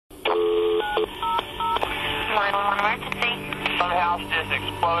Emergency. Some house just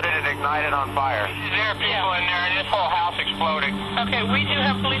exploded and ignited on fire. There are people in there and this whole house exploded. Okay, we do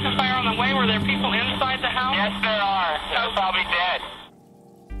have police and fire on the way. Were there people inside the house? Yes, there are. They're probably dead.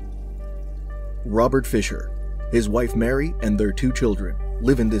 Robert Fisher, his wife Mary, and their 2 children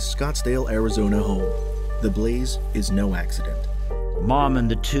live in this Scottsdale, Arizona home. The blaze is no accident. Mom and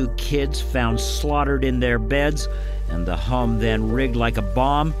the 2 kids found slaughtered in their beds, and the home then rigged like a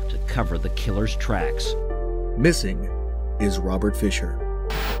bomb to cover the killer's tracks. Missing is Robert Fisher.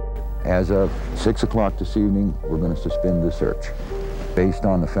 As of 6 o'clock this evening, we're going to suspend the search based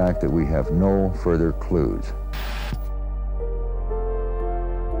on the fact that we have no further clues.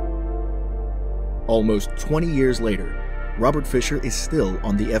 Almost 20 years later, Robert Fisher is still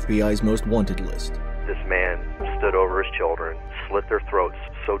on the FBI's most wanted list. This man stood over his children, slit their throats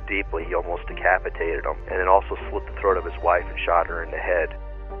so deeply he almost decapitated them, and then also slit the throat of his wife and shot her in the head.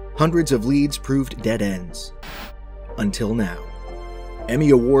 Hundreds of leads proved dead ends. Until now.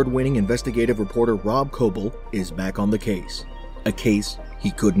 Emmy Award-winning investigative reporter Rob Koebel is back on the case. A case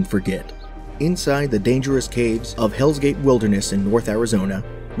he couldn't forget. Inside the dangerous caves of Hell's Gate Wilderness in North Arizona,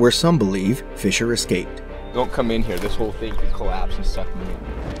 where some believe Fisher escaped. Don't come in here, this whole thing could collapse and suck me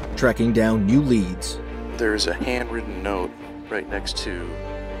in. Tracking down new leads. There's a handwritten note right next to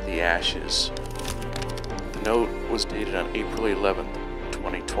the ashes. The note was dated on April 11th,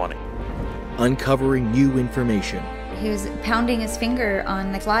 2020. Uncovering new information. He was pounding his finger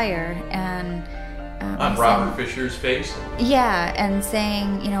on the flyer and on Robert Fisher's face? Yeah, and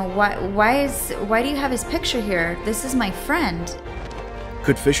saying, you know, why do you have his picture here? This is my friend.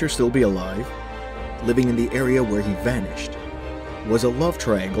 Could Fisher still be alive? Living in the area where he vanished? Was a love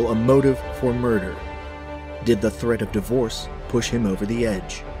triangle a motive for murder? Did the threat of divorce push him over the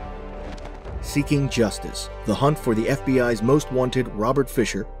edge? Seeking Justice, the hunt for the FBI's most wanted Robert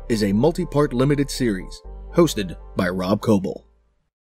Fisher is a multi-part limited series hosted by Rob Koebel.